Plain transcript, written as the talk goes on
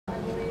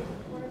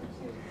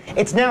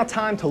It's now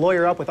time to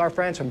lawyer up with our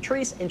friends from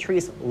Treece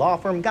Treece Law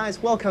Firm.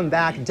 Guys, welcome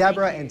back,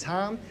 Deborah and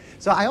Tom.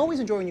 So I always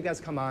enjoy when you guys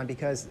come on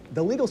because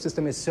the legal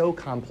system is so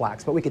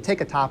complex, but we could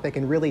take a topic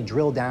and really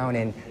drill down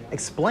and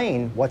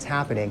explain what's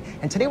happening.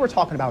 And today we're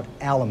talking about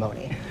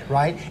alimony,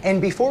 right?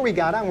 And before we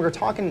got on, we were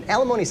talking,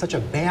 alimony is such a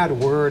bad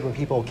word when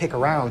people kick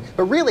around,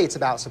 but really it's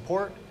about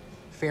support,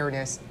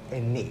 fairness,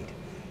 and need.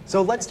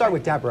 So let's start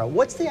with Deborah.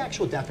 What's the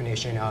actual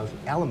definition of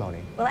alimony?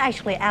 Well,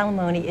 actually,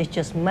 alimony is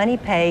just money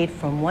paid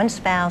from one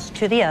spouse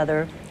to the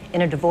other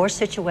in a divorce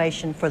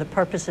situation for the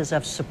purposes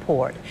of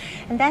support.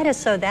 And that is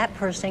so that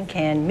person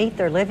can meet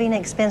their living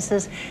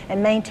expenses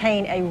and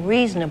maintain a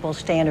reasonable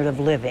standard of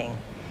living.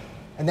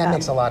 And that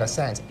makes a lot of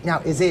sense. Now,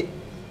 is it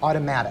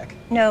automatic?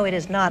 No, it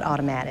is not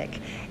automatic.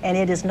 And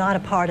it is not a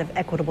part of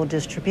equitable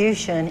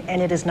distribution,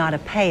 and it is not a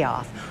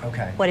payoff.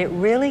 Okay. What it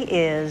really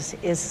is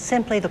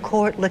simply the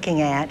court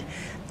looking at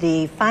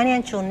the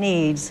financial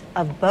needs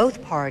of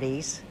both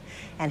parties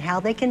and how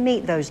they can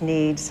meet those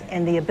needs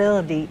and the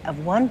ability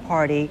of one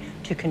party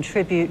to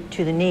contribute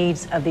to the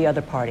needs of the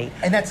other party.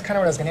 And that's kind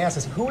of what I was going to ask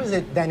is, who is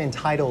it then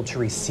entitled to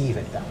receive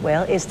it then?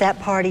 Well, it's that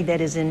party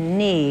that is in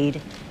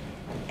need,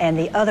 and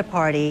the other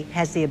party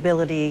has the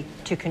ability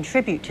to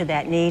contribute to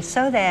that need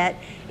so that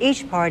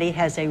each party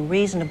has a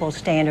reasonable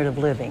standard of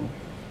living.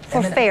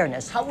 For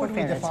fairness. How would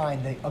we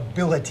define the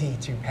ability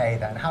to pay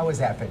then? How is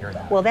that figured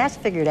out? Well, that's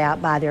figured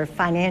out by their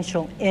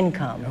financial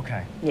income.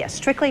 Okay. Yes,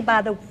 strictly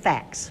by the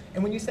facts.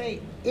 And when you say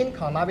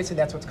income, obviously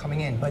that's what's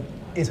coming in, but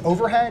is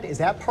overhead, is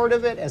that part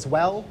of it as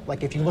well?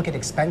 Like if you look at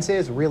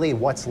expenses, really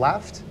what's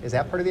left? Is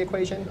that part of the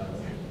equation?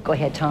 Go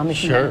ahead, Tom.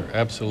 Sure,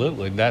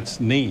 absolutely. That's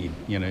need.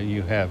 You know,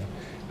 you have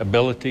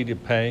ability to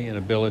pay and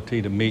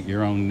ability to meet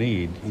your own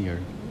need.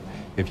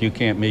 If you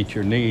can't meet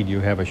your need,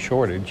 you have a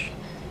shortage.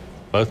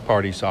 Both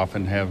parties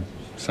often have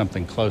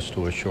something close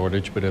to a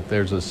shortage, but if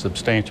there's a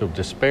substantial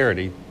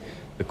disparity,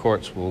 the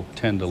courts will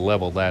tend to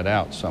level that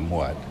out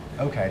somewhat.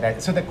 Okay,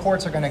 so the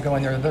courts are going to go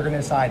in there, they're going to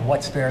decide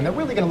what's fair, and they're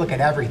really going to look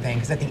at everything,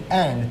 because at the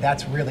end,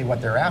 that's really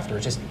what they're after,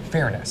 is just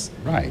fairness.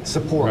 Right.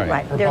 Support.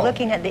 Right, they're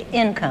looking at the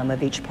income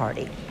of each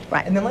party.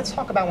 Right. And then let's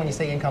talk about when you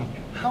say income,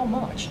 how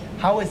much?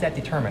 How is that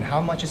determined?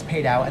 How much is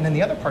paid out? And then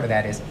the other part of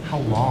that is how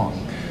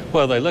long?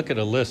 Well, they look at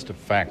a list of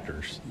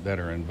factors that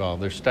are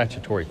involved. There's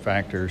statutory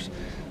factors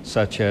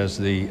such as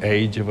the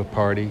age of a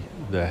party,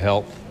 the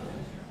health,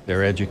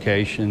 their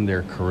education,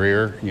 their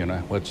career, you know,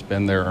 what's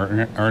been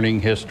their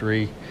earning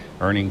history,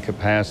 earning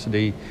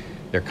capacity,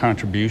 their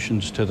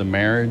contributions to the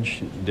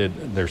marriage,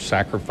 their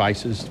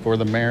sacrifices for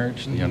the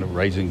marriage, you know,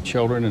 raising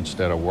children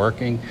instead of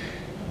working,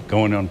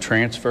 going on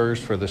transfers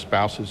for the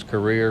spouse's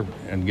career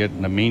and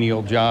getting a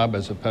menial job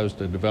as opposed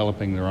to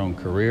developing their own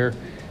career.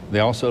 They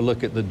also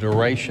look at the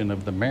duration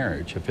of the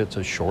marriage. If it's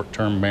a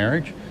short-term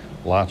marriage,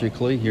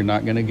 logically, you're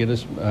not going to get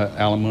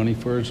alimony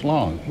for as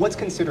long. What's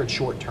considered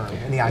short-term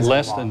in the eyes of the law?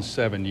 Less than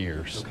 7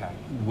 years. Okay.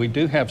 We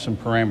do have some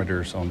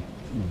parameters on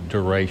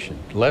duration.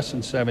 Less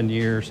than 7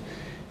 years,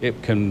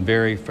 it can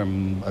vary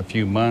from a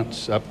few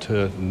months up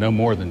to no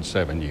more than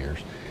 7 years.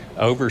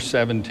 Over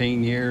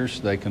 17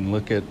 years, they can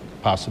look at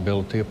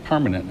possibility of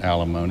permanent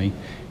alimony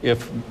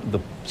if the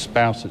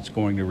spouse that's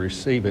going to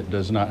receive it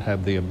does not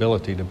have the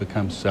ability to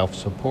become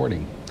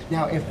self-supporting.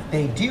 Now, if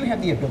they do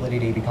have the ability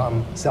to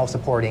become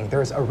self-supporting,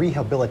 there's a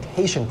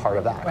rehabilitation part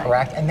of that,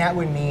 correct? And that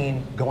would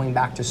mean going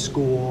back to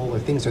school or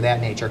things of that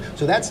nature.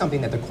 So that's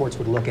something that the courts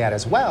would look at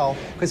as well,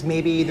 because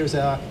maybe there's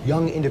a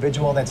young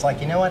individual that's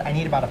like, you know what, I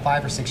need about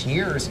 5 or 6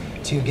 years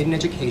to get an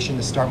education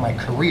to start my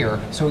career.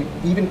 So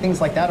even things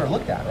like that are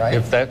looked at, right?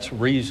 If that's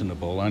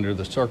reasonable under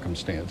the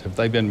circumstance. If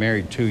they've been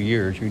married 2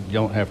 years, you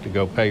don't have to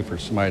go pay for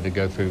somebody to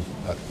go through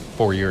a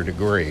 4-year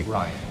degree.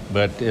 Right.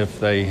 But if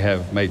they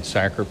have made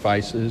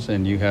sacrifices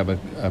and you have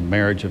a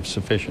marriage of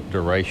sufficient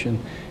duration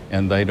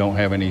and they don't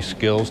have any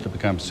skills to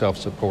become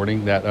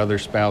self-supporting, that other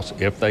spouse,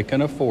 if they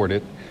can afford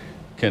it,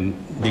 can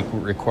be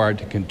required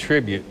to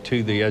contribute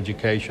to the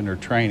education or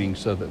training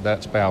so that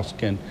that spouse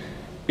can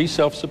be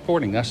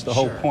self-supporting. That's the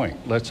whole point.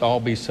 Let's all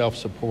be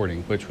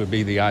self-supporting, which would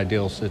be the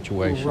ideal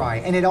situation.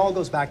 Right, and it all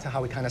goes back to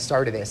how we kind of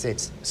started this.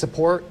 It's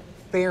support,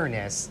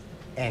 fairness,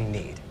 and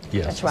need.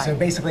 Yes. That's right. So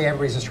basically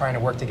everybody's just trying to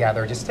work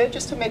together just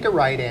to make a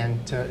right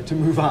and to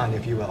move on,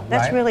 if you will.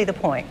 That's really the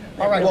point.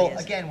 All right, really well,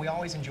 again, we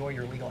always enjoy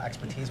your legal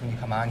expertise when you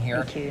come on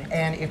here. Thank you.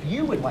 And if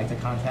you would like to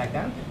contact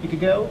them, you could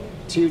go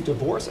to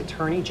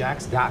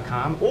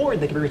divorceattorneyjacks.com, or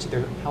they can be reached at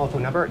their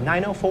telephone number,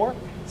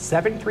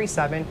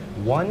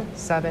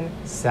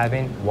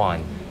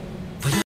 904-737-1771.